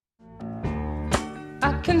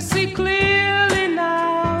can see clearly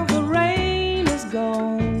now, the rain is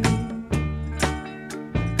gone.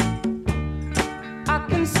 I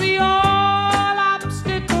can see all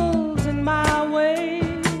obstacles in my way.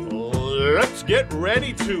 Let's get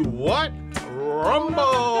ready to what?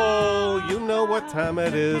 Rumble! You know what time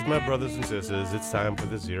it is, my brothers and sisters. It's time for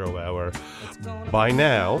the 0 hour. By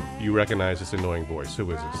now, you recognize this annoying voice.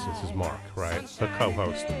 Who is this? This is Mark, right? The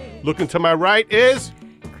co-host. Looking to my right is...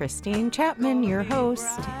 Christine Chapman, your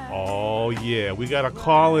host. Oh, yeah. We got a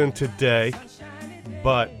call in today.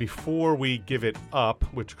 But before we give it up,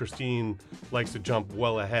 which Christine likes to jump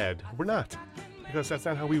well ahead, we're not. Because that's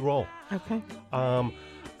not how we roll. Okay.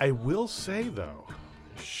 I will say, though,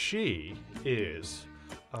 she is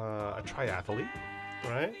a triathlete,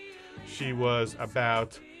 right? She was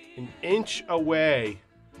about an inch away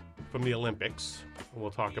from the Olympics. We'll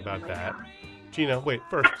talk about that. Gina, wait,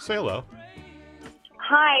 first, say hello.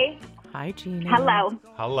 Hi. Hi, Gina. Hello.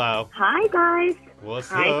 Hello. Hi, guys. What's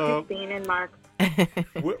Hi, up? Christine and Mark.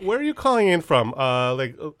 Where are you calling in from?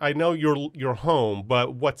 I know you're home,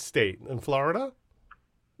 but what state? In Florida?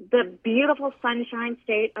 The beautiful sunshine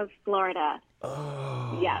state of Florida.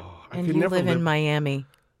 Oh. Yes. And you live in Miami.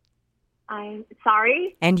 I'm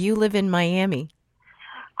sorry? And you live in Miami.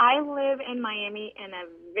 I live in Miami in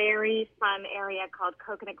a very fun area called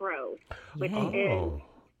Coconut Grove, which is...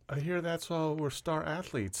 I hear that's where star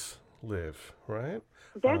athletes live, right?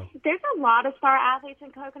 There's a lot of star athletes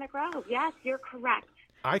in Coconut Grove. Yes, you're correct.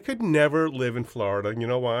 I could never live in Florida. You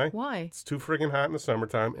know why? Why? It's too friggin' hot in the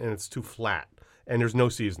summertime, and it's too flat. And there's no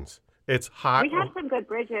seasons. It's hot. We have some good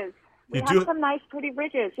bridges. We You have do- some nice, pretty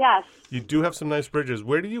bridges, yes. You do have some nice bridges.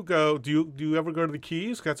 Where do you go? Do you ever go to the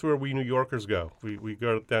Keys? That's where we New Yorkers go. We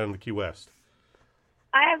go down to Key West.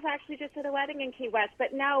 I was actually just at a wedding in Key West,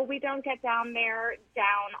 but no, we don't get down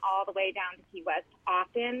all the way down to Key West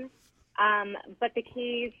often. But the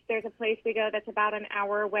Keys, there's a place we go that's about an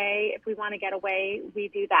hour away. If we want to get away, we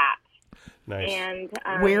do that. Nice. And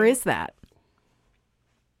Where is that?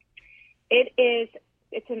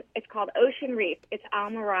 It's called Ocean Reef. It's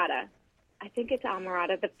Almirada. I think it's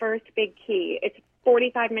Almirada, the first big key. It's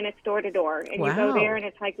 45 minutes door to door, and you go there, and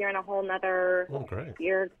it's like you're in a whole nother. Oh, great!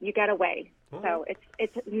 You get away. So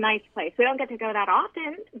it's a nice place. We don't get to go that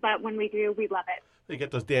often, but when we do, we love it. You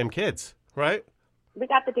get those damn kids, right? We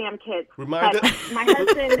got the damn kids. Remind us. My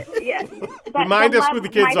husband, yes. Remind us who the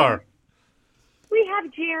kids are. We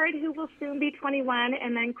have Jared, who will soon be 21,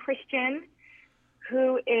 and then Christian,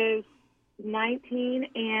 who is 19,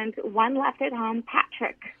 and one left at home,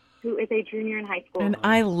 Patrick, who is a junior in high school. And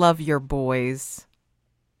I love your boys.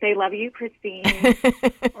 They love you, Christine.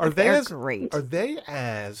 They're great. Are they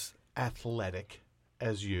as athletic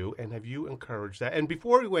as you? And have you encouraged that? And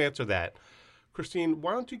before you answer that, Christine,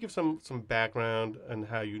 why don't you give some background on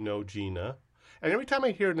how you know Gina? And every time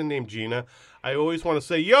I hear the name Gina, I always want to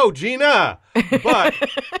say, "Yo, Gina!" But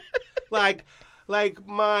like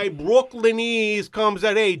my Brooklynese comes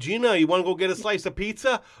at, "Hey, Gina, you want to go get a slice of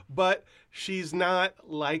pizza?" But she's not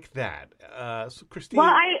like that. So, Christine. Well,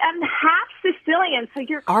 I am half Sicilian, so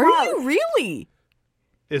you're close. Are you really?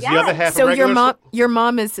 Is the other half so a regular? your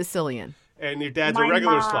mom is Sicilian. And your dad's My a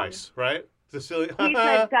regular mom. slice, right? Sicilian. He's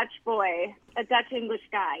a Dutch boy, a Dutch English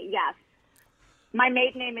guy, yes. My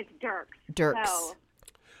maiden name is Derks. Dirks. So,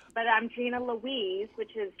 but I'm Gina Louise,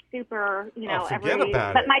 which is super, forget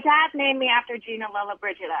about But it. my dad named me after Gina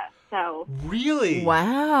Lollobrigida, so. Really?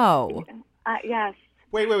 Wow. Yes.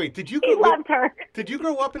 Wait. Did you He loved her. Did you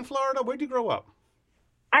grow up in Florida? Where'd you grow up?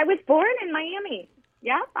 I was born in Miami.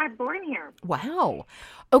 Yep, I'm born here. Wow.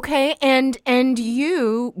 Okay, and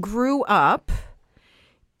you grew up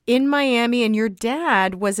in Miami, and your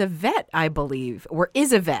dad was a vet, I believe, or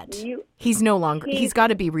is a vet. He's no longer. He's got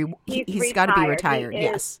to be. He's got to be retired.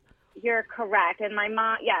 Yes. You're correct. And my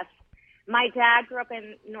mom. Yes, my dad grew up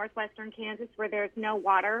in northwestern Kansas, where there's no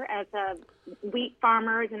water, as a wheat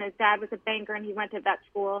farmers, and his dad was a banker, and he went to vet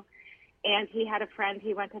school. And he had a friend.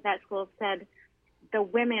 He went to vet school. Said the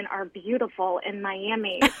women are beautiful in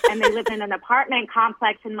Miami, and they lived in an apartment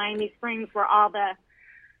complex in Miami Springs, where all the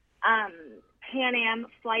Pan Am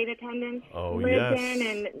flight attendants lived in,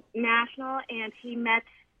 and national, and he met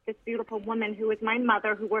this beautiful woman who was my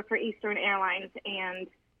mother, who worked for Eastern Airlines, and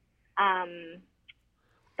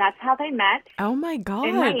that's how they met. Oh my God!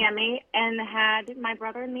 In Miami, and had my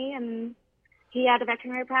brother and me, and he had a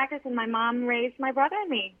veterinary practice, and my mom raised my brother and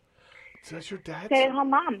me. So that's your dad's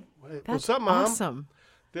stay-at-home mom. What's up, Mom? Awesome.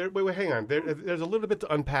 Wait, hang on. There's a little bit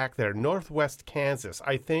to unpack there. Northwest Kansas.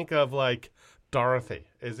 I think of like Dorothy.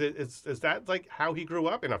 Is that like how he grew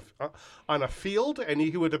up on a field, and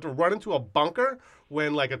he would have to run into a bunker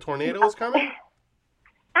when like a tornado was coming?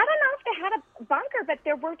 I don't know if they had a bunker, but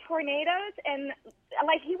there were tornadoes, and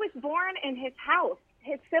like he was born in his house.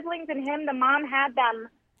 His siblings and him, the mom had them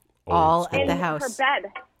all school. at the in house. her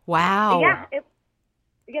bed. Wow.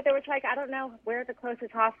 Yeah, there was like, I don't know where the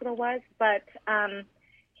closest hospital was, but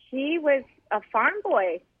he was a farm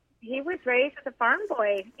boy. He was raised as a farm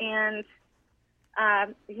boy, and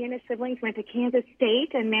he and his siblings went to Kansas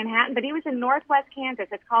State and Manhattan, but he was in Northwest Kansas.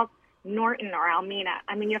 It's called Norton or Almena.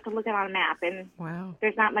 I mean, you have to look it on a map, and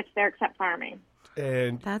there's not much there except farming.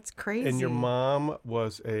 And that's crazy. And your mom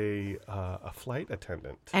was a flight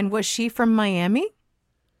attendant. And was she from Miami?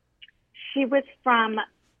 She was from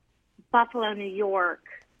Buffalo, New York,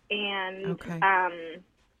 and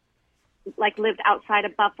like lived outside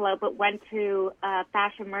of Buffalo, but went to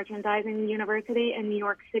fashion merchandising university in New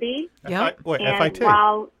York City. Yeah. FIT?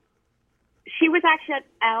 While she was actually at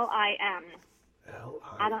LIM.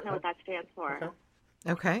 I don't know what that stands for.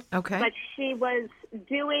 Okay. But she was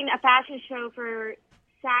doing a fashion show for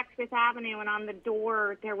Saks Fifth Avenue, and on the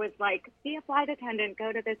door there was like, be a flight attendant,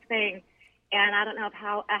 go to this thing. And I don't know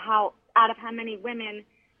how out of how many women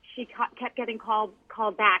she kept getting called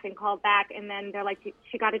back, and then they're like,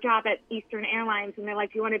 she got a job at Eastern Airlines, and they're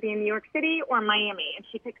like, do you want to be in New York City or Miami? And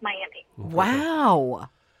she picked Miami. Wow.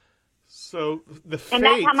 So and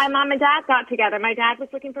that's how my mom and dad got together. My dad was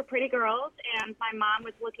looking for pretty girls, and my mom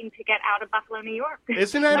was looking to get out of Buffalo, New York.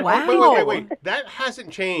 Isn't that wow? Wait. That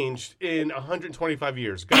hasn't changed in 125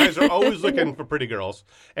 years. Guys are always looking for pretty girls,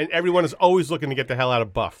 and everyone is always looking to get the hell out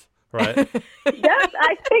of Buff. Right? Yes,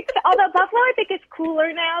 I think so. Although Buffalo, I think it's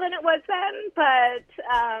cooler now than it was then,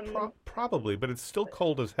 but probably, but it's still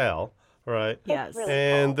cold as hell, right? Yes. Really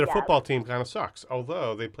and cold, their yes. football team kind of sucks,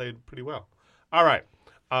 although they played pretty well. All right.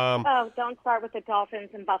 Don't start with the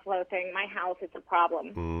Dolphins and Buffalo thing. My house is a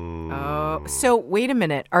problem. Oh, so wait a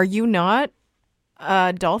minute. Are you not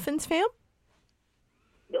a Dolphins fan?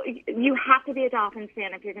 You have to be a Dolphins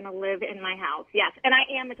fan if you're going to live in my house. Yes, and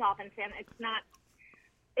I am a Dolphins fan.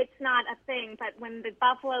 It's not a thing, but when the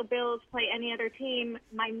Buffalo Bills play any other team,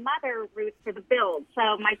 my mother roots for the Bills.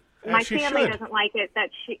 So my family doesn't like it that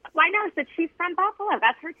I know that she's from Buffalo.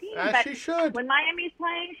 That's her team. But she should. When Miami's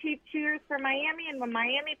playing, she cheers for Miami, and when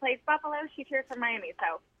Miami plays Buffalo, she cheers for Miami.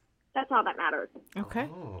 So that's all that matters. Okay.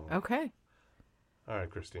 Oh. Okay. All right,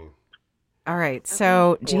 Christine. All right.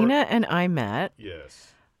 So Gina and I met.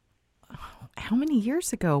 Yes. How many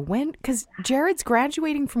years ago? When? Because Jared's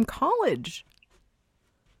graduating from college.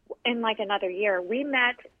 In like another year. We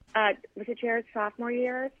met, was it Jared's sophomore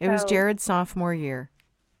year? It was Jared's sophomore year.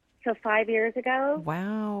 So 5 years ago?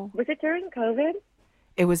 Wow. Was it during COVID?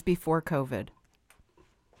 It was before COVID.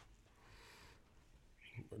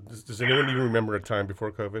 Does anyone even remember a time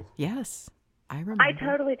before COVID? Yes, I remember. I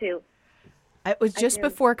totally do. It was just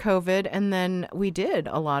before COVID, and then we did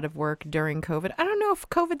a lot of work during COVID. I don't know if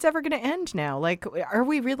COVID's ever going to end now. Like, are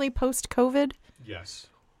we really post-COVID? Yes.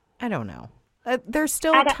 I don't know. There's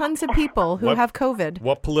still tons of people who have COVID.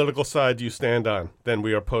 What political side do you stand on? Then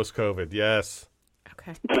we are post-COVID. Yes.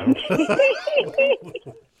 Okay.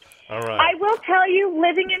 All right. I will tell you,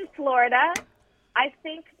 living in Florida, I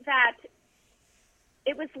think that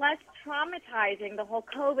it was less traumatizing, the whole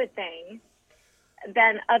COVID thing,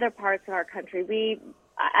 than other parts of our country.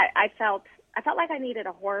 I felt like I needed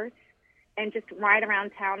a horse and just ride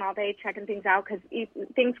around town all day checking things out because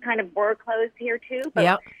things kind of were closed here too.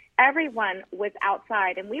 But everyone was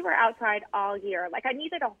outside, and we were outside all year. Like I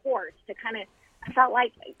needed a horse to I felt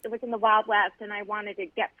like it was in the Wild West, and I wanted to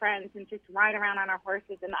get friends and just ride around on our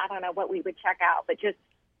horses, and I don't know what we would check out, but just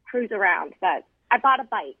cruise around. But I bought a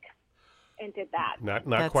bike and did that.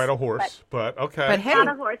 Not quite a horse, but okay. But hey, not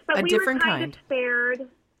a horse, but a different kind. We were kind of spared.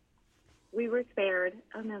 We were spared.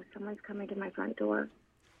 Oh no, someone's coming to my front door.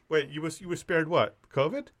 Wait, you were spared what?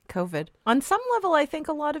 COVID? COVID. On some level, I think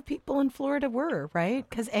a lot of people in Florida were, right?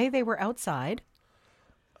 Because they were outside.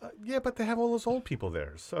 Yeah, but they have all those old people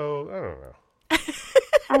there, so I don't know.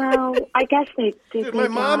 Oh, I guess they did. Dude, my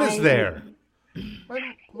mom is there.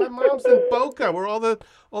 My mom's in Boca, where all the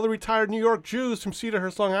retired New York Jews from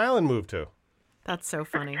Cedarhurst, Long Island, moved to. That's so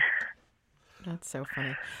funny. That's so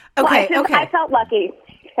funny. Okay, Okay, okay. I felt lucky,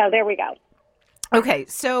 so there we go. Okay,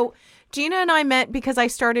 so Gina and I met because I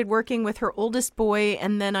started working with her oldest boy,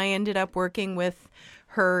 and then I ended up working with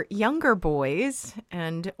her younger boys,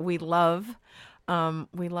 and we love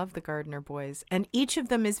the Gardner boys, and each of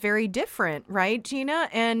them is very different, right, Gina?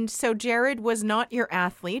 And so Jared was not your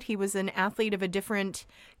athlete; he was an athlete of a different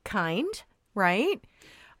kind, right?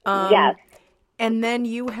 Yes. And then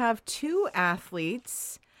you have two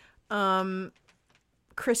athletes.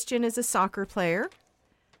 Christian is a soccer player.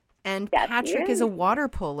 And Patrick is a water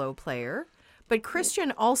polo player. But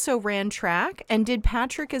Christian also ran track. And did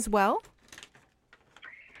Patrick as well?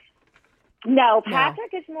 No,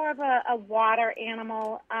 Patrick is more of a water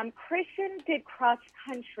animal. Christian did cross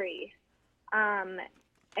country, and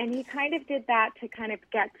he kind of did that to kind of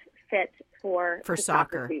get fit for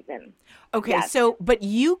soccer season. Okay, yes. So but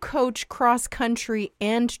you coach cross country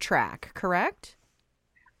and track, correct?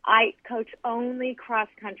 I coach only cross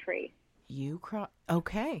country.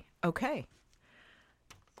 Okay.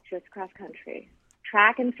 Just cross country.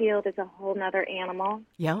 Track and field is a whole nother animal.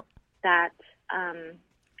 Yeah. That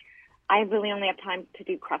I really only have time to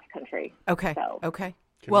do cross country. Okay. So. Okay.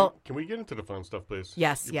 Can we get into the fun stuff, please?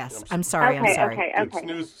 Yes. I'm sorry.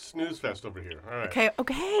 Okay. Snooze fest over here. All right.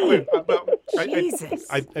 Okay. Wait, Jesus.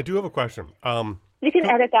 I do have a question. You can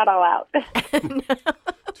edit that all out.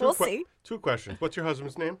 We'll see. 2 questions. What's your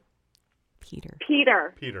husband's name? Peter.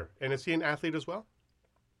 Peter. And is he an athlete as well?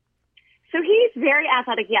 So he's very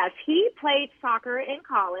athletic, yes. He played soccer in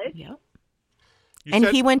college. Yep. And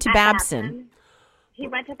he went to Babson. He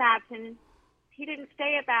went to Babson. He didn't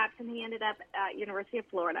stay at Babson. He ended up at University of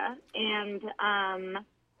Florida. And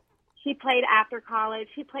he played after college.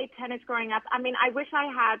 He played tennis growing up. I mean, I wish I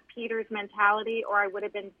had Peter's mentality, or I would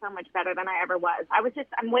have been so much better than I ever was.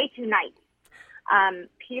 I'm way too nice.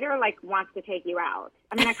 Peter, wants to take you out.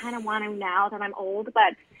 I mean, I kind of want him now that I'm old,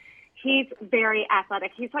 but he's very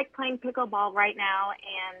athletic. He's playing pickleball right now,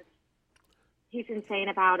 and he's insane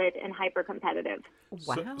about it and hyper competitive.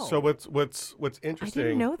 Wow. So what's interesting? I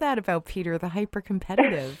didn't know that about Peter, the hyper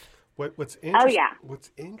competitive. What's interesting? Oh yeah.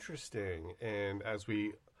 What's interesting, and as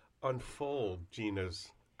we unfold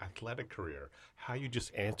Gina's athletic career, how you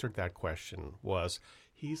just answered that question was,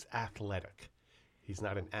 he's athletic. He's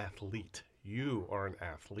not an athlete. You are an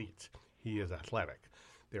athlete. He is athletic.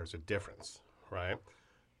 There's a difference, right?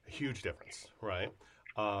 A huge difference, right?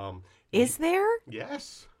 Is there?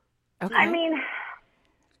 Yes. Okay. I mean,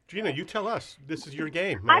 Gina, you tell us. This is your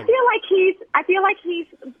game. I feel like he's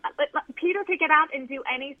Peter could get out and do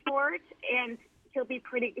any sport, and he'll be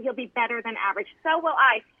better than average. So will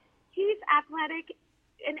I. He's athletic,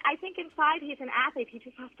 and I think inside he's an athlete. He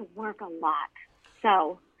just has to work a lot.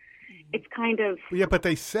 So it's kind of... Yeah, but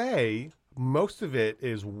they say most of it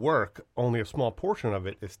is work. Only a small portion of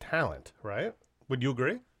it is talent, right? Would you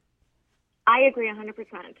agree? I agree 100%.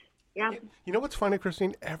 Yeah. You know what's funny,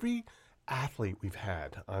 Christine? Every athlete we've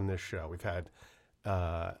had on this show, we've had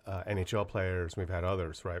NHL players, we've had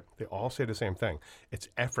others, right? They all say the same thing. It's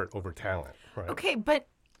effort over talent, right? Okay, but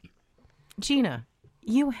Gina,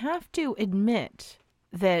 you have to admit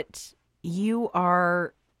that you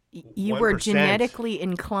were 1%. genetically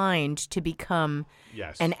inclined to become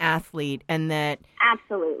an athlete, and that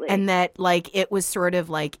absolutely, and that it was sort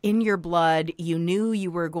of in your blood. You knew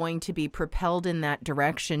you were going to be propelled in that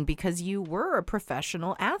direction because you were a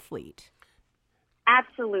professional athlete.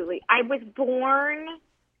 Absolutely. I was born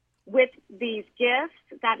with these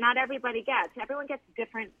gifts that not everybody gets. Everyone gets a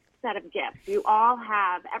different set of gifts.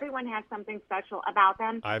 Everyone has something special about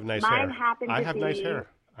them. I have nice Mine hair. happen to I have be, nice hair.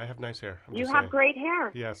 I have nice hair. You have great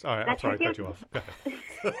hair. Yes. All right. That's I'm sorry I cut you off.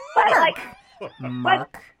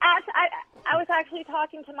 Mark. I was actually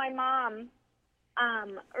talking to my mom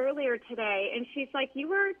earlier today, and she's like, you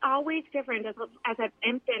were always different as an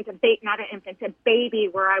infant, not an infant, a baby,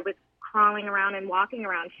 where I was crawling around and walking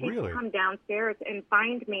around. She'd Really? come downstairs and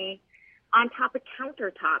find me on top of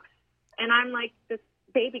countertops, and I'm like this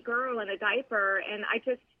baby girl in a diaper, and I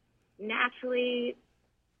just naturally...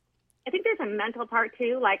 I think there's a mental part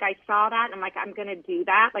too. I saw that and I'm going to do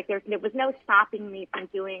that. There was no stopping me from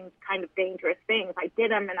doing kind of dangerous things. I did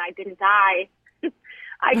them and I didn't die.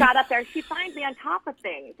 I got up there. She finds me on top of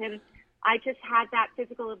things, and I just had that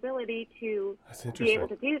physical ability to be able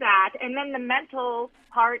to do that. And then the mental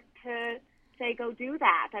part to say, go do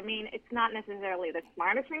that. I mean, it's not necessarily the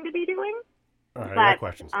smartest thing to be doing. All right, but, I got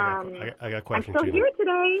questions. I got questions. I'm still here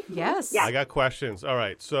today. Yes. I got questions. All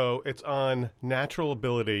right. So it's on natural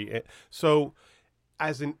ability. So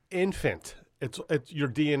as an infant, it's your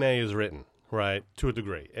DNA is written, right, to a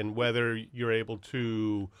degree. And whether you're able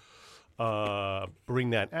to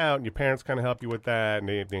bring that out, and your parents kind of help you with that, and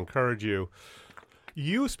they encourage you.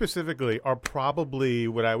 You specifically are probably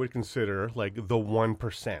what I would consider the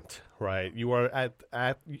 1%, right? You are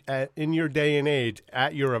at in your day and age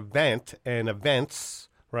at your events,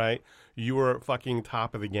 right? You are fucking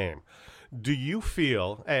top of the game. Do you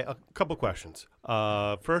feel? A couple questions.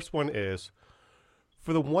 First one is,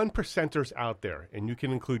 for the 1%ers out there, and you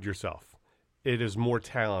can include yourself, it is more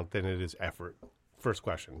talent than it is effort. First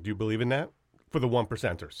question: do you believe in that? For the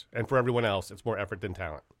 1%ers, and for everyone else, it's more effort than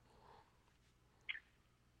talent.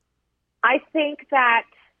 I think that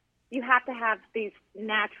you have to have these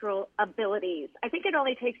natural abilities. I think it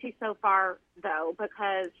only takes you so far, though,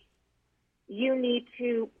 because you need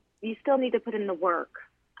to you still need to put in the work.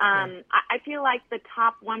 I feel like the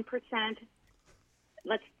top 1%,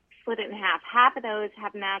 let's split it in half. Half of those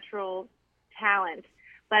have natural talent,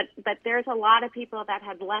 but there's a lot of people that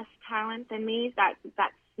had less talent than me that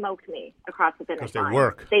smoked me across the finish line. They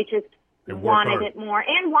work. They just wanted hard. it more,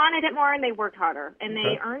 and they worked harder, and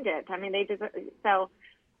they earned it. I mean, they deserve so.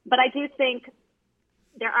 But I do think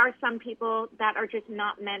there are some people that are just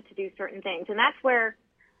not meant to do certain things, and that's where,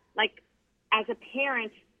 like, as a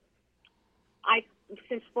parent,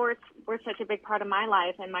 since sports were such a big part of my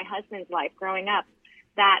life and my husband's life growing up,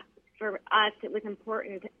 that for us it was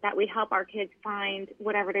important that we help our kids find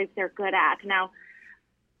whatever it is they're good at. Now,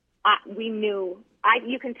 we knew,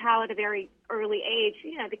 you can tell at a very early age,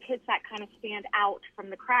 the kids that kind of stand out from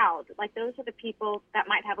the crowd, like those are the people that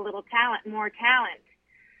might have a little talent, more talent.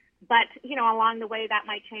 But, along the way that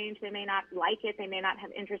might change. They may not like it. They may not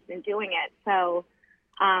have interest in doing it. So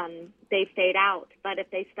they stayed out. But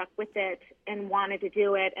if they stuck with it and wanted to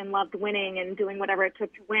do it and loved winning and doing whatever it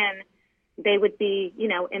took to win, they would be,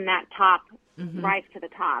 in that top, rise to the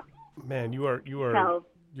top. Man, you're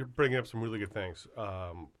bringing up some really good things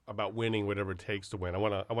about winning, whatever it takes to win. I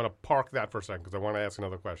want to park that for a second because I want to ask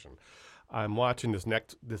another question. I'm watching this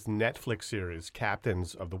Netflix series,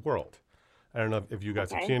 Captains of the World. I don't know if you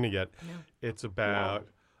guys have seen it yet. No. It's about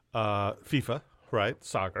FIFA, right?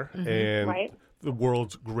 Soccer, and the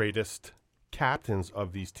world's greatest captains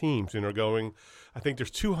of these teams. And I think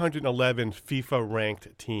there's 211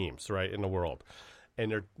 FIFA-ranked teams, right, in the world.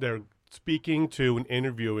 And they're speaking to and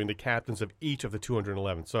interviewing the captains of each of the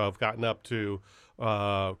 211. So I've gotten up to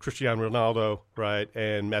Cristiano Ronaldo, right,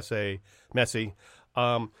 and Messi.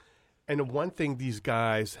 And the one thing these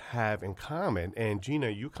guys have in common, and Gina,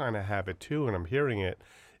 you kind of have it too, and I'm hearing it,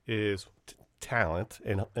 is talent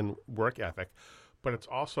and work ethic, but it's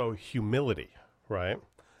also humility, right?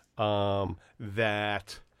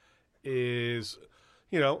 That is,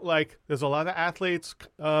 like there's a lot of athletes,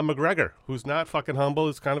 McGregor, who's not fucking humble,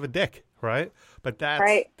 is kind of a dick, right? But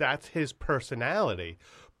that's his personality.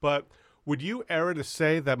 But would you err to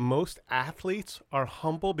say that most athletes are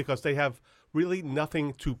humble because they have really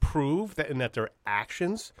nothing to prove, and that their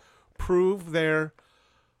actions prove their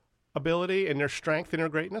ability and their strength and their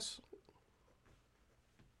greatness?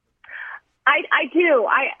 I do.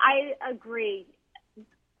 I agree.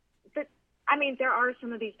 But, there are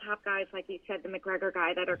some of these top guys, like you said, the McGregor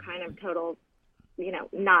guy, that are kind of total,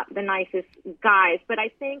 not the nicest guys. But I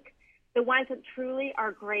think the ones that truly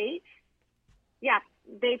are great,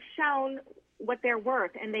 they've shown what they're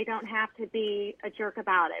worth, and they don't have to be a jerk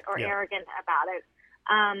about it or arrogant about it.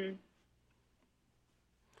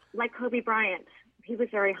 Like Kobe Bryant, he was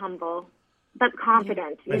very humble, but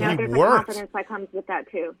confident. There's a confidence that comes with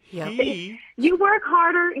that too. Yeah. You work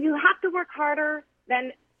harder. You have to work harder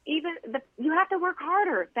than you have to work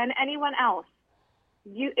harder than anyone else.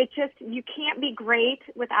 You can't be great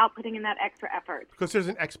without putting in that extra effort. Because there's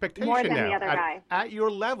an expectation more than now. The other guy. At your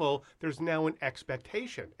level, there's now an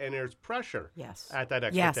expectation, and there's pressure. At that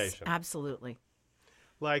expectation. Yes, absolutely.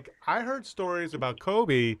 Like I heard stories about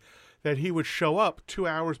Kobe that he would show up 2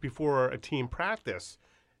 hours before a team practice,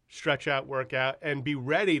 stretch out, work out, and be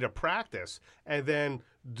ready to practice, and then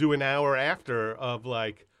do an hour after of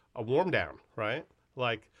like a warm down, right?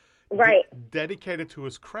 Like dedicated to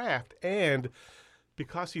his craft, and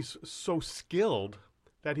because he's so skilled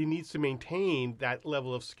that he needs to maintain that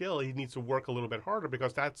level of skill, he needs to work a little bit harder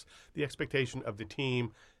because that's the expectation of the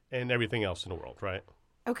team and everything else in the world, right?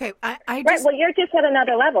 Okay, well, you're just at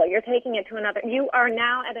another level. You're taking it to another. You are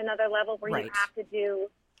now at another level where you have to do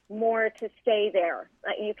more to stay there.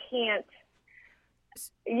 You can't.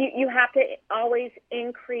 You have to always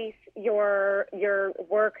increase your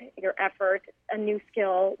work, your effort, a new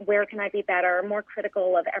skill. Where can I be better? More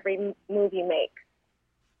critical of every move you make.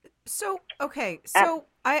 So, okay. So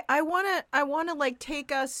I want to like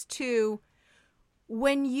take us to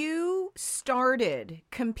when you started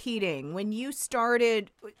competing,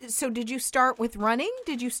 so did you start with running?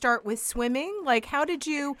 Did you start with swimming? Like, how did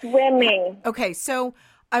you? Swimming. Okay. So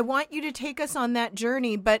I want you to take us on that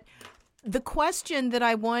journey, but the question that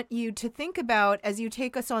I want you to think about as you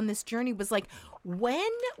take us on this journey was like, when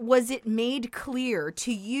was it made clear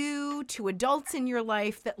to you, to adults in your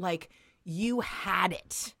life, that like you had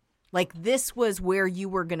it? Like this was where you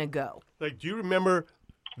were going to go? Like, do you remember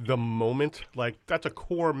the moment? Like, that's a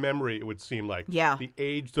core memory, it would seem like. Yeah. The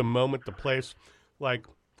age, the moment, the place. Like,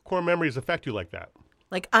 core memories affect you like that.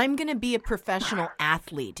 Like, I'm going to be a professional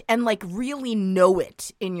athlete and like really know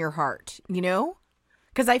it in your heart,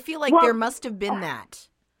 Because I feel like there must have been that.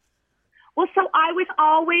 Well, so I was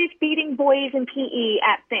always beating boys in PE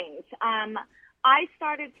at things. I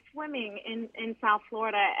started swimming in South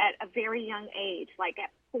Florida at a very young age, like at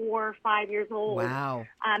 4 or 5 years old. Wow.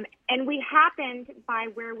 And we happened, by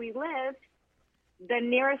where we lived, the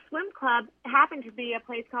nearest swim club happened to be a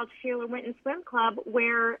place called Sheila Winton Swim Club,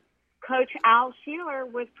 where Coach Al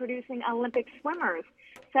Sheeler was producing Olympic swimmers.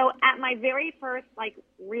 So at my very first, like,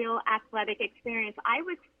 real athletic experience, I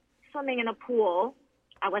was swimming in a pool.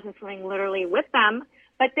 I wasn't swimming literally with them,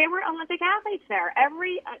 but there were Olympic athletes there.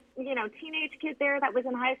 Every, teenage kid there that was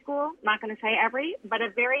in high school, not going to say every, but a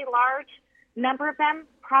very large number of them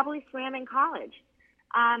probably swam in college.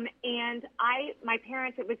 And my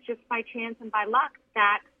parents, it was just by chance and by luck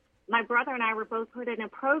that my brother and I were both put in a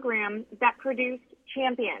program that produced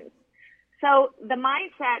champions. So the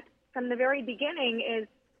mindset from the very beginning is,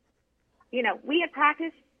 we had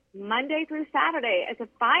practiced Monday through Saturday as a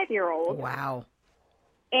 5-year-old. Wow.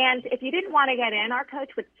 And if you didn't want to get in, our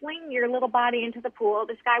coach would fling your little body into the pool.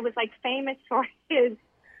 This guy was like famous for his,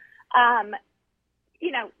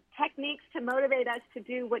 techniques to motivate us to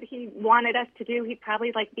do what he wanted us to do. He'd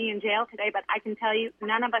probably be in jail today, but I can tell you,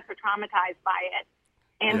 none of us are traumatized by it.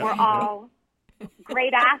 And we're all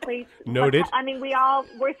great athletes. Noted. We all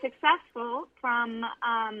were successful from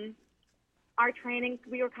our training.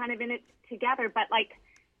 We were kind of in it together, but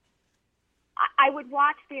I would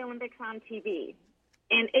watch the Olympics on TV.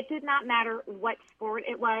 And it did not matter what sport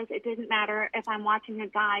it was. It didn't matter if I'm watching a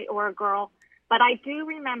guy or a girl. But I do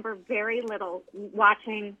remember very little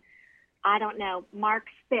watching, Mark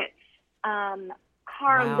Spitz,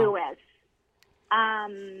 Carl Lewis,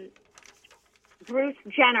 Bruce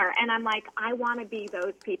Jenner. And I'm like, I want to be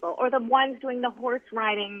those people. Or the ones doing the horse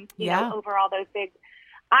riding, over all those big.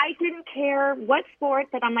 I didn't care what sport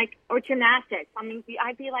that I'm like, or gymnastics.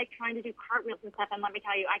 I'd be trying to do cartwheels and stuff. And let me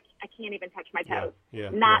tell you, I can't even touch my toes.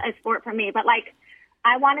 Not a sport for me. But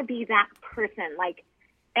I want to be that person.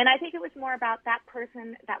 And I think it was more about that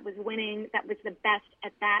person that was winning, that was the best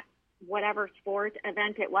at that whatever sport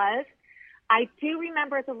event it was. I do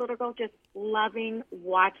remember as a little girl just loving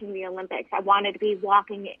watching the Olympics. I wanted to be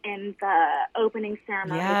walking in the opening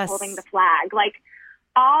ceremony, holding the flag.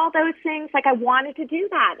 All those things, I wanted to do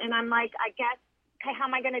that. And I'm like, I guess, okay, how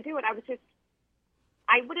am I going to do it? I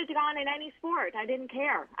would have gone in any sport. I didn't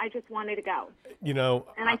care. I just wanted to go.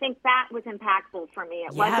 And I think that was impactful for me.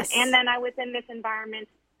 It wasn't. And then I was in this environment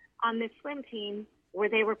on this swim team where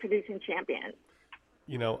they were producing champions.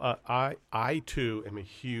 I too am a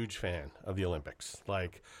huge fan of the Olympics.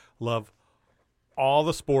 Love all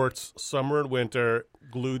the sports, summer and winter,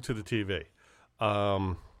 glued to the TV.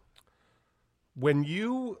 When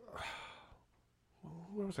you,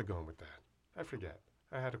 where was I going with that? I forget.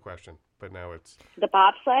 I had a question, but now it's the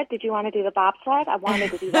bobsled. Did you want to do the bobsled? I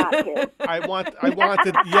wanted to do that too. I want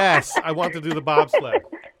to do the bobsled.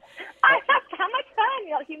 How much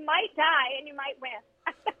fun! You might die and you might win.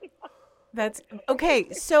 That's okay.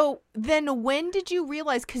 So then, when did you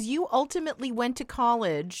realize? Because you ultimately went to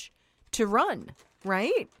college to run,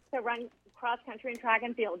 right? To run cross country and track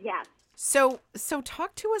and field, yes. So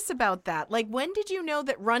talk to us about that. When did you know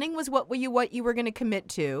that running was what you were going to commit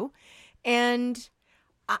to? And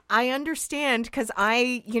I understand because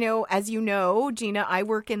as you know, Gina, I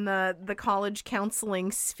work in the college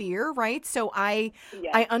counseling sphere, right? So I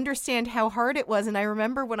understand how hard it was. And I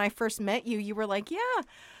remember when I first met you, you were like, yeah,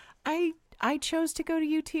 I chose to go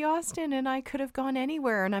to UT Austin and I could have gone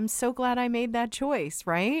anywhere. And I'm so glad I made that choice,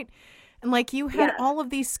 right? And you had all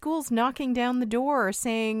of these schools knocking down the door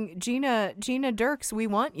saying, Gina Derks, we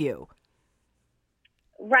want you.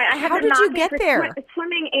 Right. I had How did you get there?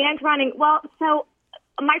 Swimming and running. Well, so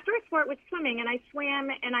my first sport was swimming, and I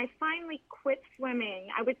swam, and I finally quit swimming.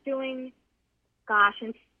 I was doing,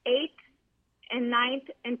 in 8th and 9th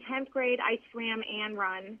and 10th grade, I swam and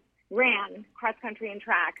ran cross country and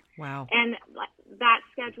track. Wow. And that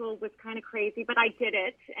schedule was kind of crazy, but I did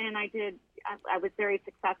it, and I was very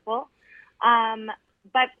successful.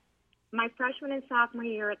 But my freshman and sophomore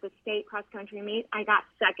year at the state cross country meet, I got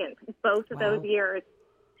second both of those years.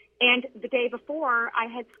 And the day before, I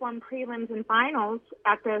had swum prelims and finals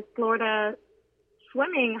at the Florida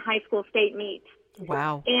swimming high school state meet.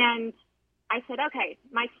 Wow. And I said, okay,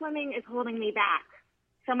 my swimming is holding me back.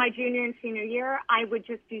 So my junior and senior year, I would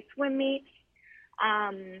just do swim meets.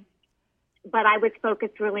 But I was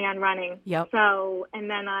focused really on running. Yep. So, and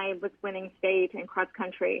then I was winning state and cross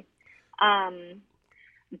country.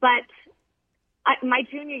 But my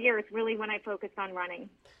junior year is really when I focused on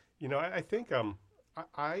running. I think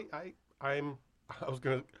I was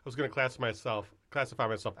gonna classify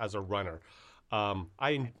myself as a runner.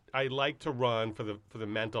 I like to run for the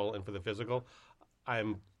mental and for the physical.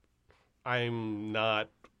 I'm not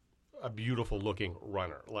a beautiful looking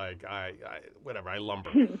runner. Like I lumber.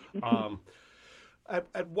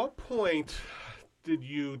 At what point did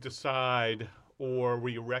you decide, or were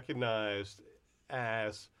you recognized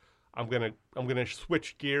as I'm gonna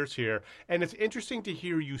switch gears here? And it's interesting to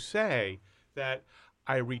hear you say that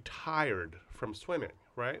I retired from swimming,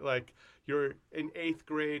 right? Like you're in 8th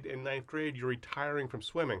grade and 9th grade, you're retiring from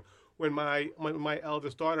swimming. When my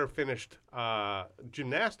eldest daughter finished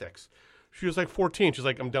gymnastics, she was like 14. She's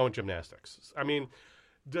like, I'm done with gymnastics. I mean,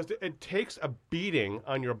 it takes a beating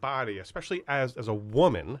on your body, especially as a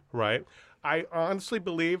woman, right? I honestly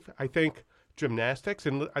I think gymnastics,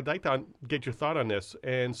 and I'd like to get your thought on this,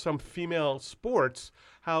 and some female sports,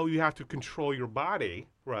 how you have to control your body,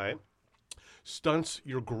 right, stunts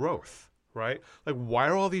your growth, right? Like, why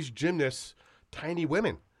are all these gymnasts tiny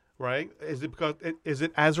women? Right? Is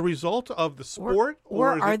it as a result of the sport,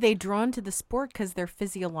 or are they drawn to the sport because they're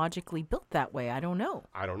physiologically built that way? I don't know.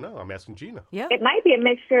 I'm asking Gina. Yeah, it might be a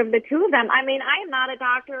mixture of the two of them. I mean, I am not a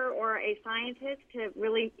doctor or a scientist to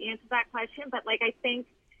really answer that question, but like I think,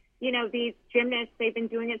 these gymnasts, they've been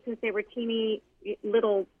doing it since they were teeny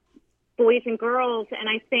little boys and girls, and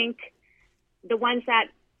I think the ones that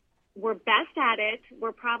were best at it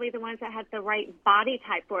were probably the ones that had the right body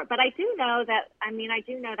type for it. But I do know that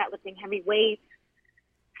lifting heavy weights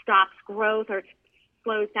stops growth or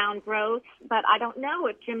slows down growth. But I don't know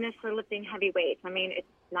if gymnasts are lifting heavy weights. I mean, it's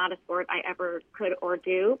not a sport I ever could or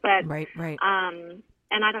do. But right.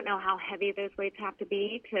 And I don't know how heavy those weights have to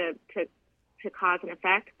be to cause an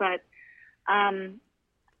effect. But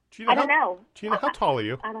Gina, I don't know. Gina, how tall are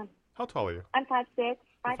you? How tall are you? I'm 5'6".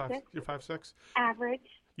 5'6". You're 5'6". Average.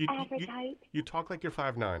 Average height. You talk like you're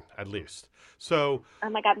 5'9", at least. So. Oh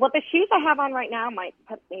my God! Well, the shoes I have on right now might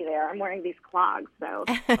put me there. I'm wearing these clogs, so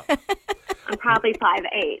I'm probably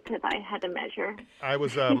 5'8" if I had to measure. I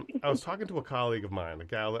was talking to a colleague of mine, a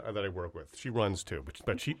gal that I work with. She runs too,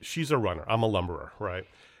 but she's a runner. I'm a lumberer, right?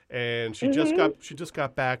 And she just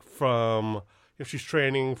got back from. She's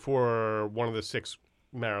training for one of the 6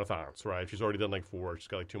 marathons, right? She's already done like 4. She's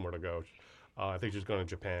got like 2 more to go. I think she's going to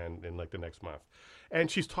Japan in like the next month. And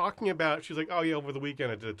she's talking about, she's like, oh yeah, over the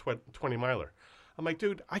weekend I did a 20 miler. I'm like,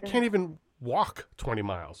 dude, I can't even walk 20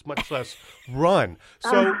 miles, much less run.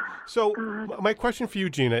 So my question for you,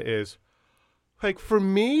 Gina, is like, for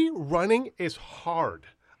me, running is hard.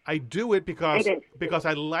 I do it because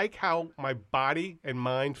I like how my body and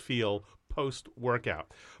mind feel post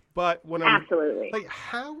workout. But when I'm absolutely like,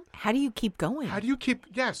 how do you keep going? How do you keep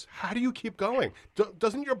going?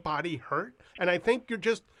 Doesn't your body hurt? And I think you're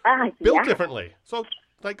just built differently. So,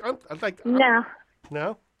 like, I'm like, no.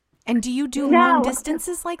 And do you do long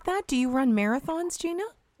distances like that? Do you run marathons, Gina?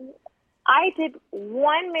 I did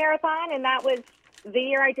 1 marathon, and that was the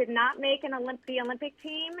year I did not make the Olympic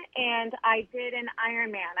team, and I did an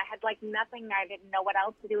Ironman. I had like nothing. I didn't know what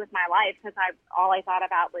else to do with my life because all I thought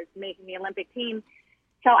about was making the Olympic team.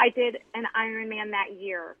 So I did an Ironman that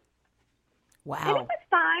year. Wow. And it was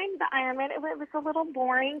fine, the Ironman. It was a little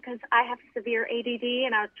boring because I have severe ADD,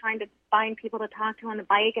 and I was trying to find people to talk to on the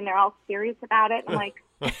bike, and they're all serious about it. I'm like,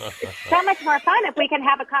 it's so much more fun if we can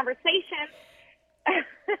have a conversation.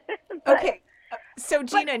 Okay. So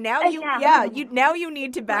Gina, now you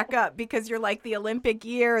need to back up because you're like the Olympic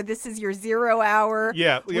year. This is your 0 hour.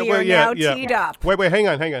 We are now teed up. Wait, hang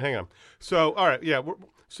on. So, all right,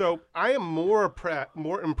 So I am more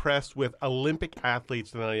impressed with Olympic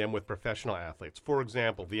athletes than I am with professional athletes. For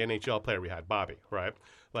example, the NHL player we had, Bobby, right?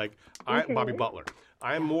 Like Bobby Butler.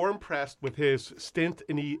 I am more impressed with his stint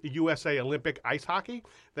in the USA Olympic ice hockey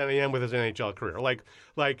than I am with his NHL career. Like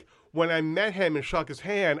when I met him and shook his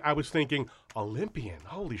hand, I was thinking, Olympian,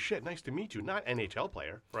 holy shit, nice to meet you, not NHL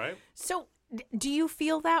player, right? So do you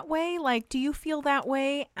feel that way? Like, do you feel that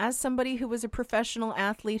way as somebody who was a professional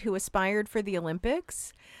athlete who aspired for the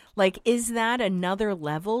Olympics? Like, is that another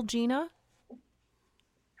level, Gina?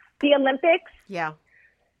 The Olympics? Yeah.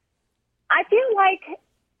 I feel like...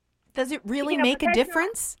 Does it really make a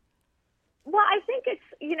difference? Well, I think it's,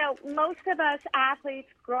 most of us athletes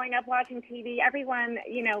growing up watching TV, everyone,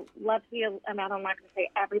 loves I'm not going to say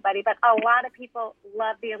everybody, but a lot of people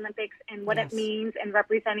love the Olympics and what it means and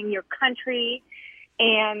representing your country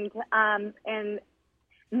and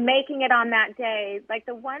making it on that day. Like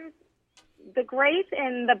the great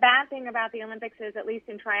and the bad thing about the Olympics is, at least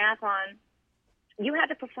in triathlon, you had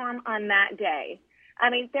to perform on that day. I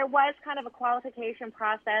mean, there was kind of a qualification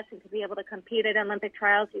process, and to be able to compete at Olympic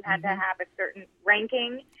trials, you had to have a certain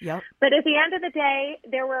ranking. Yep. But at the end of the day,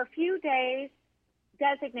 there were a few days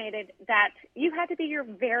designated that you had to be your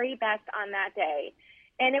very best on that day.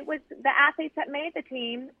 And it was the athletes that made the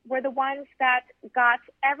team were the ones that got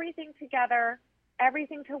everything together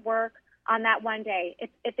everything to work on that one day.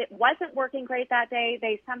 If it wasn't working great that day,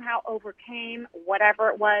 they somehow overcame whatever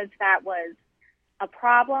it was that was a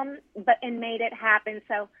problem, and made it happen.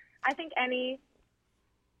 So I think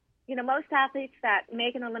most athletes that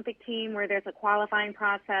make an Olympic team where there's a qualifying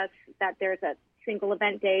process, that there's a single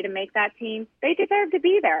event day to make that team, they deserve to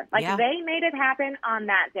be there. They made it happen on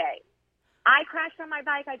that day. I crashed on my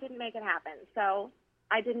bike. I didn't make it happen. So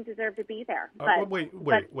I didn't deserve to be there. But Wait.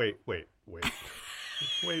 Wait.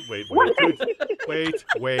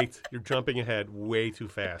 You're jumping ahead way too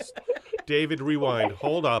fast. David, rewind.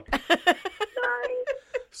 Hold up. Sorry.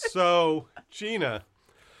 So, Gina,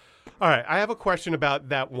 all right, I have a question about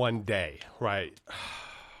that one day, right?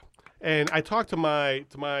 And I talked to my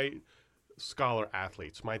scholar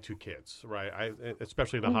athletes, my 2 kids, right?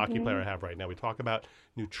 Especially the hockey player I have right now. We talk about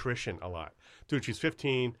nutrition a lot. Dude, she's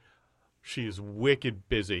 15. She's wicked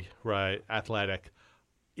busy, right? Athletic.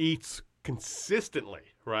 Eats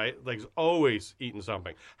consistently, right? Like always eating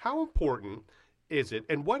something. How important is it?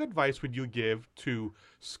 And what advice would you give to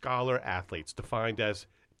scholar athletes defined as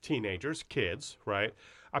teenagers, kids, right?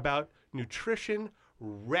 About nutrition,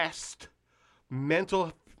 rest,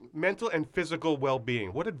 mental and physical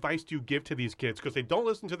well-being. What advice do you give to these kids? Because they don't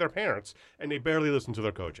listen to their parents and they barely listen to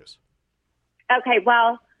their coaches. Okay,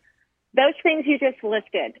 well, those things you just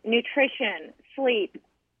listed, nutrition, sleep,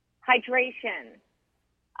 hydration,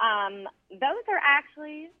 those are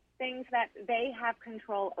actually things that they have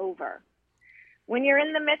control over. When you're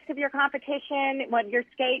in the midst of your competition, when your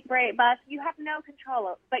skate, bus, you have no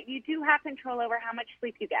control, but you do have control over how much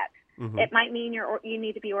sleep you get. Mm-hmm. It might mean you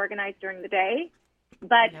need to be organized during the day,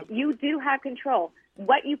 but you do have control.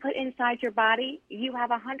 What you put inside your body, you have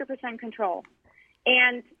 100% control.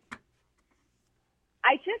 And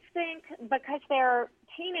I just think because they're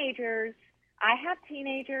teenagers, I have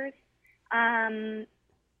teenagers,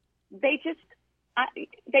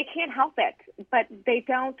 they can't help it, but they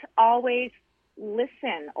don't always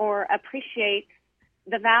listen or appreciate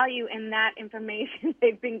the value in that information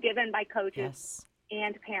they've been given by coaches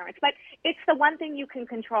and parents. But it's the one thing you can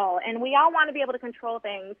control, and we all want to be able to control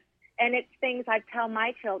things, and it's things I tell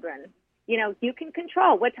my children. You can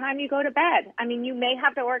control what time you go to bed. I mean, you may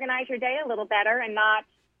have to organize your day a little better and not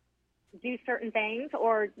do certain things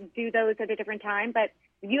or do those at a different time, but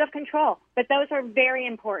you have control. But those are very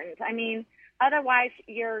important. I mean, otherwise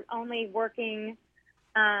you're only working,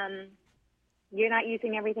 you're not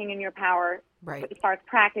using everything in your power as far as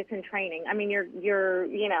practice and training. I mean, you're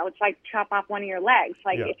it's like chop off one of your legs,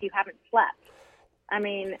 if you haven't slept. I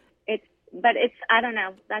mean, I don't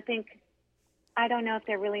know. I don't know if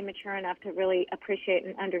they're really mature enough to really appreciate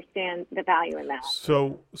and understand the value in that.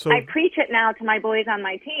 So I preach it now to my boys on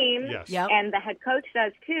my team, and the head coach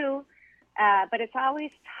does too. But it's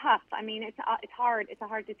always tough. I mean, it's hard. It's a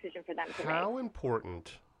hard decision for them to make. How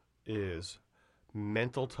important is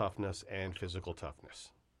mental toughness and physical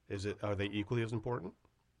toughness? Are they equally as important?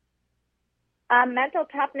 Mental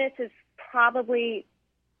toughness is probably,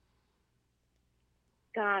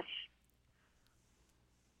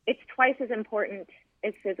 it's twice as important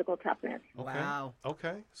as physical toughness. Okay. Wow.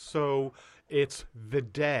 Okay. So it's the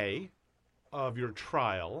day of your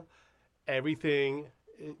trial. Everything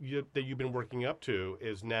that you've been working up to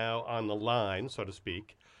is now on the line, so to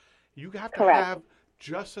speak. You have to have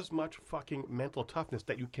just as much fucking mental toughness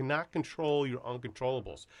that you cannot control your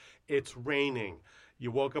uncontrollables. It's raining. You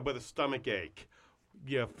woke up with a stomach ache.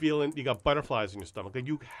 You got butterflies in your stomach. Like,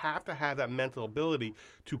 you have to have that mental ability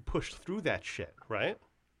to push through that shit, right?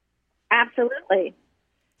 Absolutely.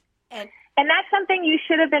 And that's something you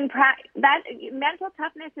should have been that mental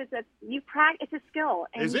toughness is it's a skill,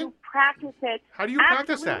 and is it? You practice it. How do you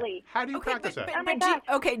practice that? How do you practice that? Oh my gosh.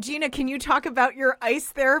 Okay, Gina, can you talk about your ice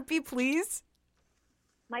therapy, please?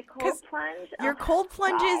 My cold plunge. Your cold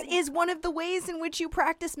plunge is one of the ways in which you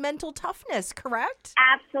practice mental toughness, correct?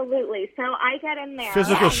 Absolutely. So I get in there.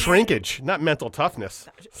 Physical shrinkage, not mental toughness.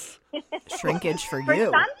 Shrinkage for For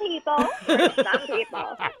you. some people.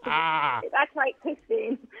 That's right,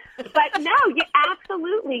 Christine. But no,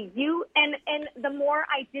 absolutely. And the more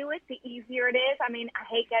I do it, the easier it is. I mean, I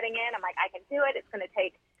hate getting in. I'm like, I can do it. It's going to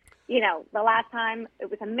take, the last time it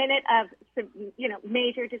was a minute of,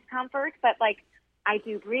 major discomfort. But I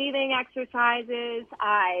do breathing exercises.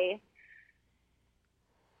 I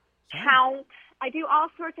count. I do all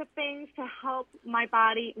sorts of things to help my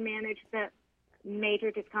body manage the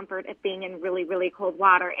major discomfort at being in really, really cold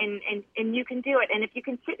water. And you can do it. And if you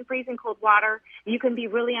can sit in freezing cold water, you can be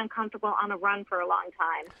really uncomfortable on a run for a long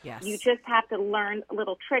time. Yes. You just have to learn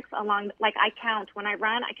little tricks along, like I count. When I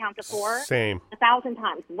run, I count to 4. Same. 1,000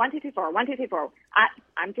 times. 1, 2, 3, 4. 1, 2, 3, 4.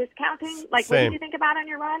 I'm just counting. Like, what Same. did you think about on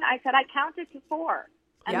your run? I said I counted to 4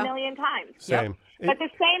 a Yep. million times. Same. But the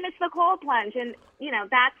same as the cold plunge. And,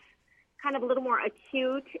 that's kind of a little more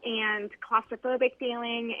acute and claustrophobic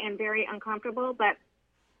feeling and very uncomfortable. But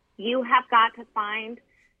you have got to find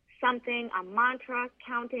something, a mantra,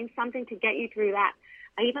 counting, something to get you through that.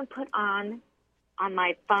 I even put on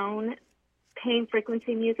my phone pain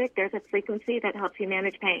frequency music. There's a frequency that helps you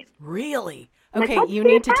manage pain. Really? Like, Okay, let's you see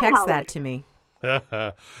need if to that text helps. that to me.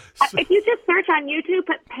 If you just search on YouTube,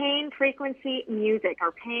 put pain frequency music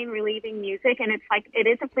or pain relieving music, and it's like, it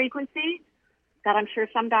is a frequency that I'm sure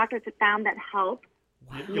some doctors have found that help.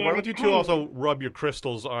 Why don't you two also rub your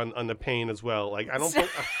crystals on the pain as well? Like I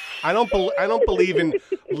don't believe in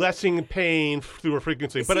lessening pain through a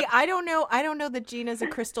frequency. But See, I don't know that Gina's a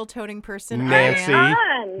crystal toting person. Nancy. I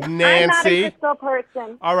am. I'm not a crystal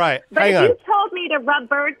person. All right, But hang if on. you told me to rub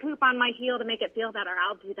bird poop on my heel to make it feel better,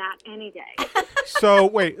 I'll do that any day. So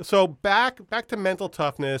wait, so back to mental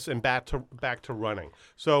toughness and back to running.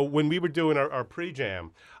 So when we were doing our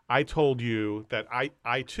pre-jam, I told you that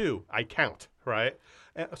I too count, right?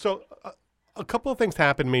 So a couple of things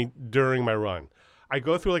happened to me during my run. I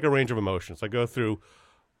go through like a range of emotions. I go through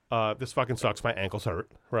this fucking sucks, my ankles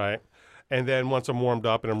hurt, right? And then once I'm warmed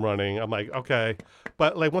up and I'm running, I'm like, okay.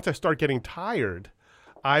 But like once I start getting tired,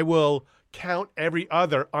 I will count every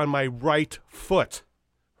other on my right foot,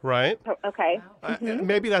 right? Okay.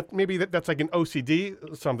 Maybe that's like an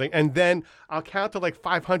OCD or something, and then I'll count to like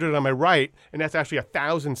 500 on my right, and that's actually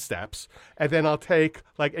 1,000 steps, and then I'll take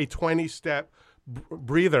like a 20-step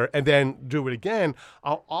breather, and then do it again.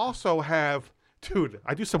 I'll also have, dude,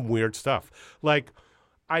 I do some weird stuff. Like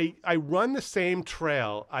I run the same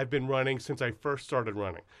trail I've been running since I first started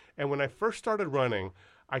running, and when I first started running,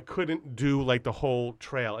 I couldn't do like the whole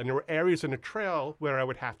trail, and there were areas in the trail where I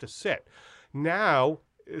would have to sit. Now,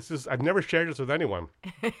 I've never shared this with anyone.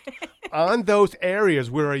 On those areas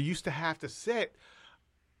where I used to have to sit,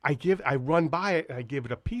 I run by it and I give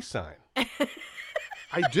it a peace sign.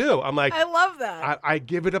 I do. I'm like, I love that. I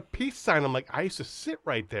give it a peace sign. I'm like, I used to sit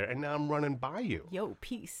right there, and now I'm running by you. Yo,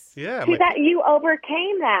 peace. Yeah. I'm See, like, that you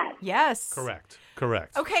overcame that. Yes. correct.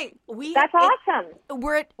 Okay, That's awesome.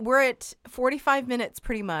 We're at 45 minutes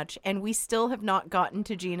pretty much, and we still have not gotten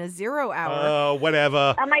to Gina's 0 hour. Oh,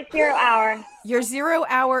 whatever. On my 0 hour. Your 0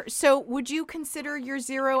 hour. So, would you consider your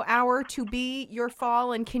 0 hour to be your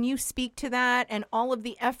fall? And can you speak to that and all of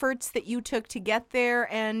the efforts that you took to get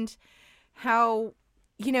there, and how,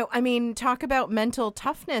 talk about mental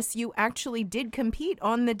toughness. You actually did compete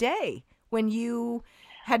on the day when you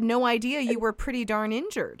had no idea you were pretty darn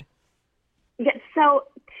injured. Yeah, so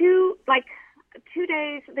 2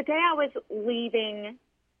 days, the day I was leaving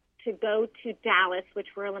to go to Dallas, which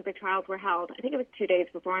where Olympic trials were held, I think it was 2 days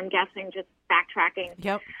before, I'm guessing, just backtracking.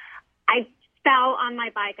 Yep. I fell on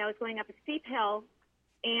my bike. I was going up a steep hill,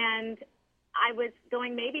 and I was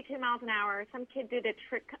going maybe 2 miles an hour. Some kid did a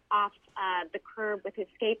trick off the curb with his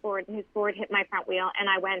skateboard, and his board hit my front wheel, and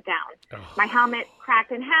I went down. Oh. My helmet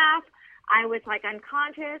cracked in half. I was like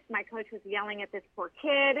unconscious. My coach was yelling at this poor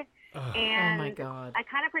kid. And Oh my God. I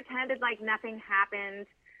kind of pretended like nothing happened.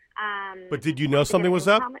 But did you know something was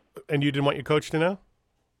up, and you didn't want your coach to know?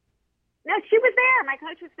 No, she was there. My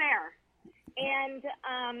coach was there. And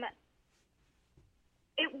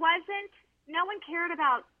it wasn't, no one cared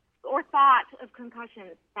about or thought of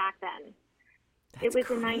concussions back then. That's it was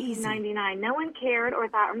crazy. in 1999. No one cared or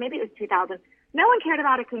thought, or maybe it was 2000. No one cared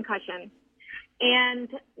about a concussion. And,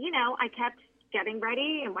 I kept getting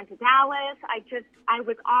ready and went to Dallas. I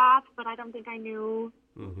was off, but I don't think I knew.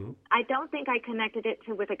 Mm-hmm. I don't think I connected it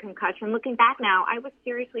with a concussion. Looking back now, I was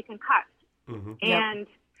seriously concussed. Mm-hmm. And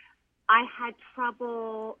I had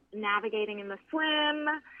trouble navigating in the swim.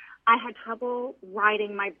 I had trouble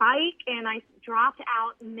riding my bike, and I dropped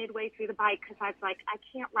out midway through the bike because I was like, I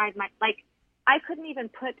can't ride I couldn't even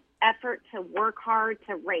put effort to work hard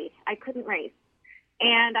to race. I couldn't race.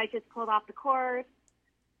 And I just pulled off the course.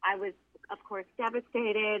 I was, of course,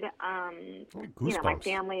 devastated. My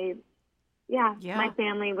family, my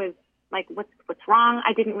family was like, what's wrong?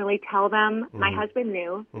 I didn't really tell them. Mm-hmm. My husband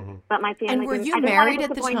knew, but my family And were didn't. you married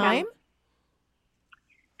at the time?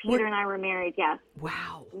 Peter and I were married, yes.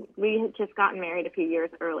 Wow. We had just gotten married a few years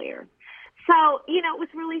earlier. So, it was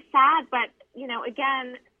really sad, but,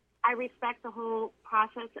 again, I respect the whole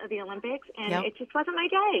process of the Olympics, and it just wasn't my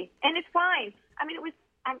day. And it's fine. I mean,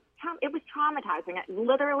 it was traumatizing.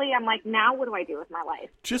 Literally, I'm like, now what do I do with my life?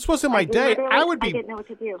 Just wasn't my day. I didn't know what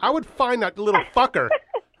to do. I would find that little fucker,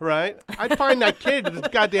 right? I'd find that kid with his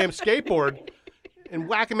goddamn skateboard and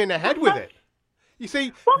whack him in the head with it. You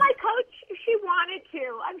see? Well, my coach, she wanted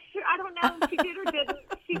to. I'm sure. I don't know if she did or didn't.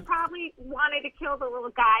 She probably wanted to kill the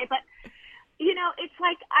little guy, but it's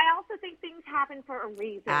like I also think things happen for a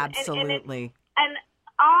reason. Absolutely. And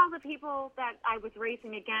all the people that I was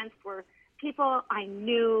racing against were people I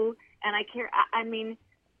knew, and I care. I mean,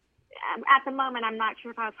 at the moment, I'm not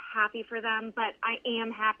sure if I was happy for them, but I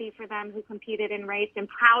am happy for them who competed and raced, and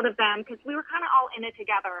proud of them because we were kind of all in it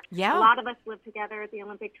together. Yeah. A lot of us lived together at the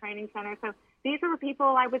Olympic Training Center. So these are the people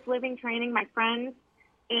I was living, training, my friends.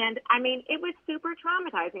 And, I mean, it was super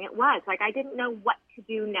traumatizing. It was. Like, I didn't know what to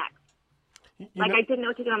do next. I didn't know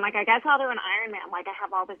what to do. I'm like, I guess I'll do an Ironman. Like, I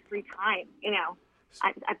have all this free time,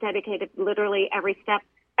 I've dedicated literally every step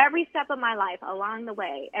of my life along the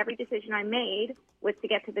way. Every decision I made was to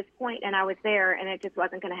get to this point, and I was there, and it just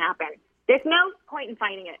wasn't going to happen. There's no point in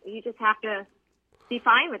fighting it. You just have to be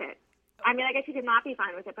fine with it. I mean, I guess you could not be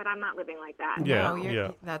fine with it, but I'm not living like that. Yeah,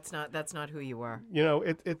 no, that's not who you are.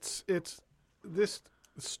 It's this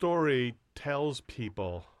story tells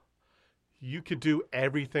people you could do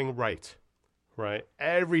everything right?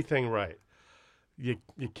 Everything right. You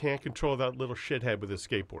can't control that little shithead with his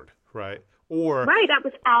skateboard, right? Or that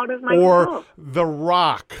was out of my control. Or the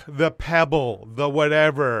rock, the pebble, the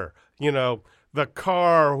whatever, the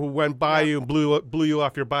car who went by you and blew you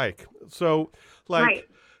off your bike. So,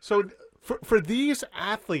 so for these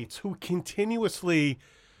athletes who continuously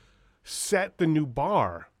set the new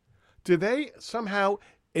bar, do they somehow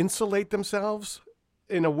insulate themselves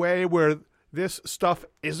in a way where this stuff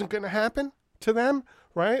isn't going to happen to them,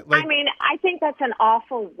 right? I mean, I think that's an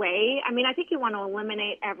awful way. I mean, I think you want to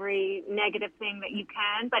eliminate every negative thing that you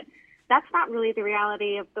can, but that's not really the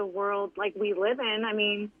reality of the world like we live in. I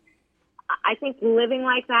mean, I think living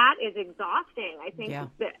like that is exhausting. I think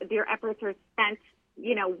that your efforts are spent,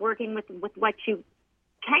 working with what you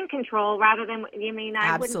can control rather than,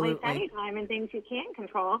 I wouldn't waste any time in things you can't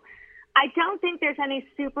control. I don't think there's any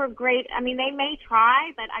super great, they may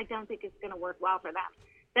try, but I don't think it's going to work well for them.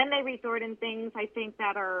 Then they resort in things, I think,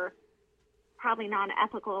 that are probably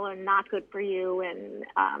non-ethical or not good for you. And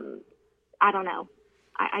I don't know.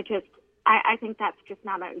 I think that's just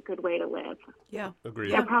not a good way to live. Yeah.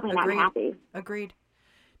 Agreed. They're probably not happy. Agreed.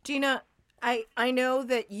 Gina, I know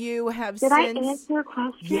that you have Did I answer your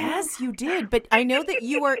question? Yes, you did. But I know that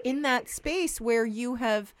you are in that space where you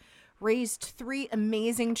have raised 3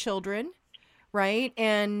 amazing children, right?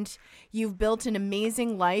 And you've built an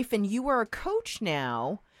amazing life, and you are a coach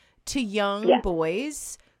now to young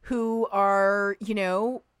boys who are,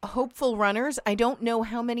 hopeful runners. I don't know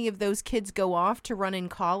how many of those kids go off to run in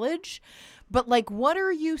college, but what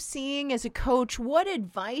are you seeing as a coach? What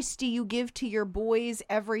advice do you give to your boys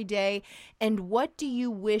every day? And what do you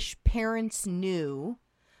wish parents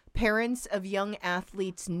of young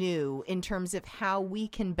athletes knew in terms of how we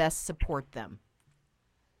can best support them?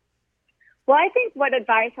 Well, I think what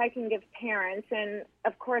advice I can give parents, and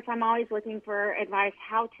of course I'm always looking for advice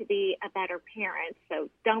how to be a better parent, so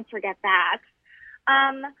don't forget that.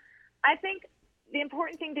 I think the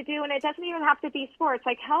important thing to do, and it doesn't even have to be sports,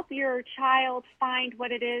 help your child find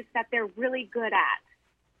what it is that they're really good at.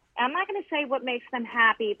 And I'm not going to say what makes them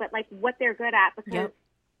happy, but what they're good at, because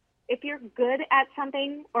if you're good at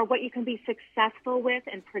something or what you can be successful with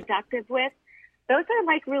and productive with, those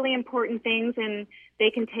are really important things, and they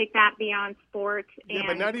can take that beyond sports. Yeah,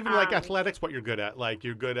 but not even athletics, what you're good at.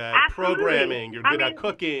 You're good at absolutely. Programming, you're good at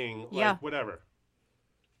cooking, whatever.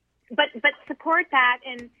 But support that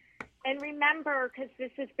and remember, because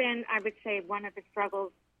this has been, I would say, one of the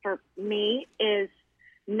struggles for me is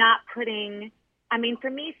not putting. For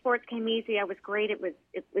me, sports came easy. I was great. It was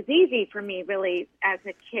easy for me really as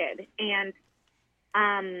a kid, and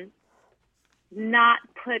not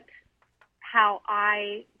put how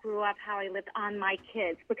I grew up, how I lived on my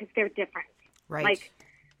kids, because they're different. Right.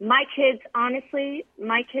 My kids, honestly,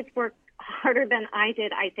 work harder than I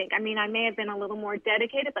did, I think. I may have been a little more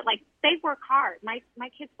dedicated, but they work hard. My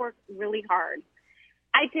kids work really hard.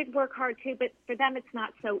 I did work hard too, but for them it's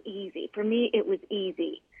not so easy. For me, it was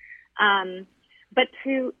easy. But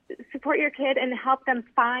to support your kid and help them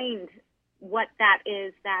find what that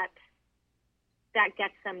is that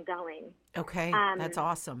gets them going. Okay, that's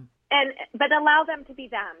awesome. But allow them to be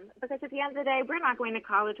them, because at the end of the day, we're not going to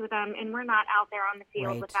college with them, and we're not out there on the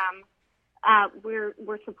field with them.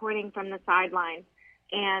 We're supporting from the sideline,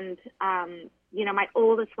 and my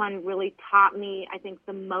oldest one really taught me, I think,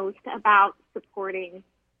 the most about supporting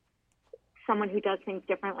someone who does things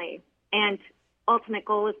differently. And ultimate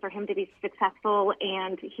goal is for him to be successful,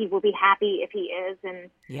 and he will be happy if he is. And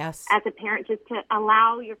yes, as a parent, just to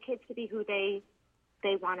allow your kids to be who they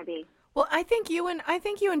want to be. Well, I think you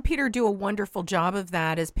and Peter do a wonderful job of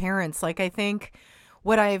that as parents. Like, I think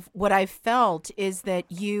what I've felt is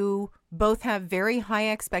that you both have very high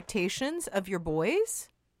expectations of your boys.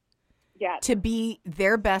 Yeah. To be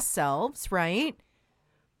their best selves, right?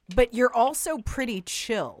 But you're also pretty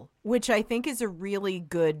chill, which I think is a really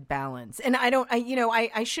good balance. And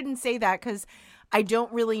I shouldn't say that because I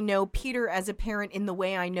don't really know Peter as a parent in the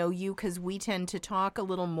way I know you, because we tend to talk a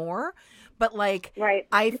little more. But like, right.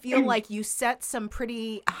 I feel like you set some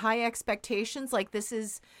pretty high expectations. Like, this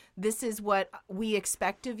is what we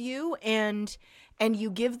expect of you, and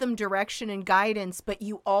you give them direction and guidance, but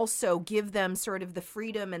you also give them sort of the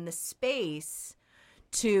freedom and the space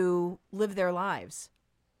to live their lives.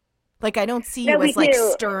 Like, I don't see you as like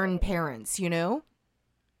stern parents, you know?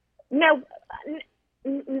 No,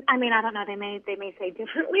 I mean, I don't know. They may say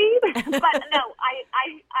differently, but no.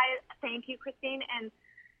 I thank you, Christine, and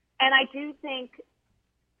I do think,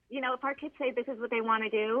 if our kids say this is what they want to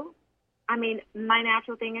do, I mean, my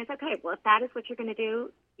natural thing is, okay, well, if that is what you're going to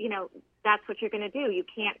do, that's what you're going to do. You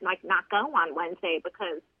can't like not go on Wednesday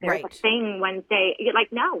because there's right. a thing Wednesday. You're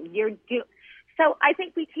like, no, you're do. So I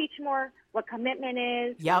think we teach more what commitment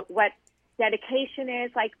is, yep. what dedication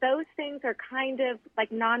is. Like, those things are kind of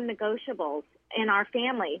like non-negotiables in our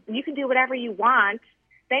family. You can do whatever you want.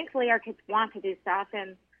 Thankfully, our kids want to do stuff,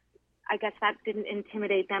 and I guess that didn't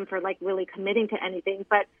intimidate them for like really committing to anything.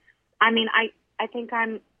 But I mean, I think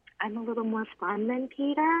I'm a little more fun than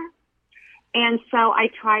Peter, and so I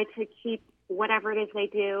try to keep whatever it is they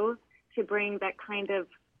do to bring that kind of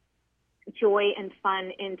joy and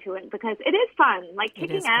fun into it, because it is fun. Like,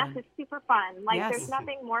 kicking ass is super fun. Like, yes. There's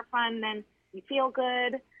nothing more fun than you feel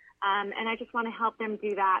good, and I just want to help them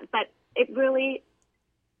do that. But it really,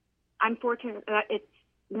 I'm fortunate that it's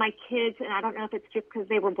my kids, and I don't know if it's just because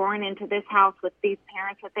they were born into this house with these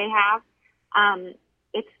parents that they have.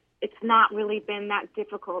 It's not really been that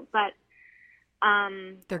difficult, but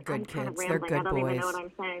they're good I'm kind of kids. They're rambling. good I don't boys. even know what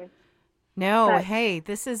I'm saying. No, But hey,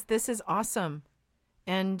 this is awesome,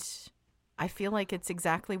 and I feel like it's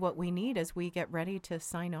exactly what we need as we get ready to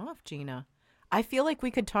sign off, Gina. I feel like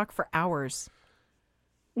we could talk for hours.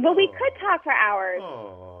 Well, we could talk for hours.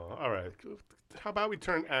 Oh, all right. How about we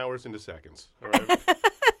turn hours into seconds? All right.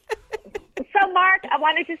 So, Mark, I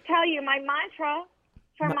want to just tell you my mantra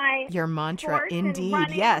for my your mantra, sports and indeed,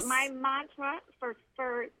 running, yes. My mantra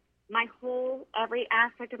for my whole every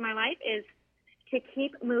aspect of my life is to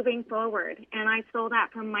keep moving forward. And I stole that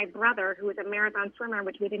from my brother, who is a marathon swimmer,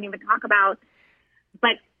 which we didn't even talk about.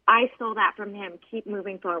 But I stole that from him. Keep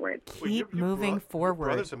moving forward. Keep moving forward.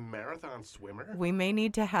 Your brother's a marathon swimmer? We may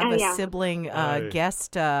need to have a sibling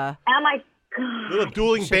guest. Oh, my God. Little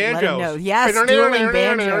dueling banjos. Yes, dueling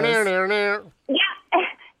banjos. Yeah,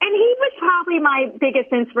 and he was probably my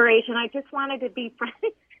biggest inspiration. I just wanted to be friends.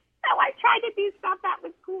 So I tried to do stuff that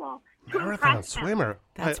was cool. Marathon swimmer.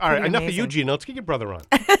 That's all right, enough amazing. of you, Gina. Let's get your brother on.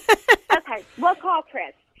 Okay, we'll call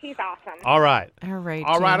Chris. He's awesome. All right. All right,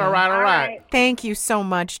 All right, Gina. all right, all right. Thank you so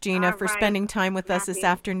much, Gina, All for right. spending time with us this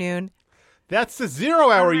afternoon. That's the 0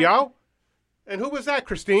 hour, y'all. And who was that,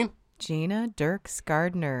 Christine? Gina Derks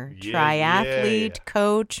Garder, Yeah, triathlete, yeah.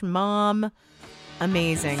 coach, mom.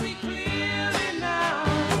 Amazing. See clearly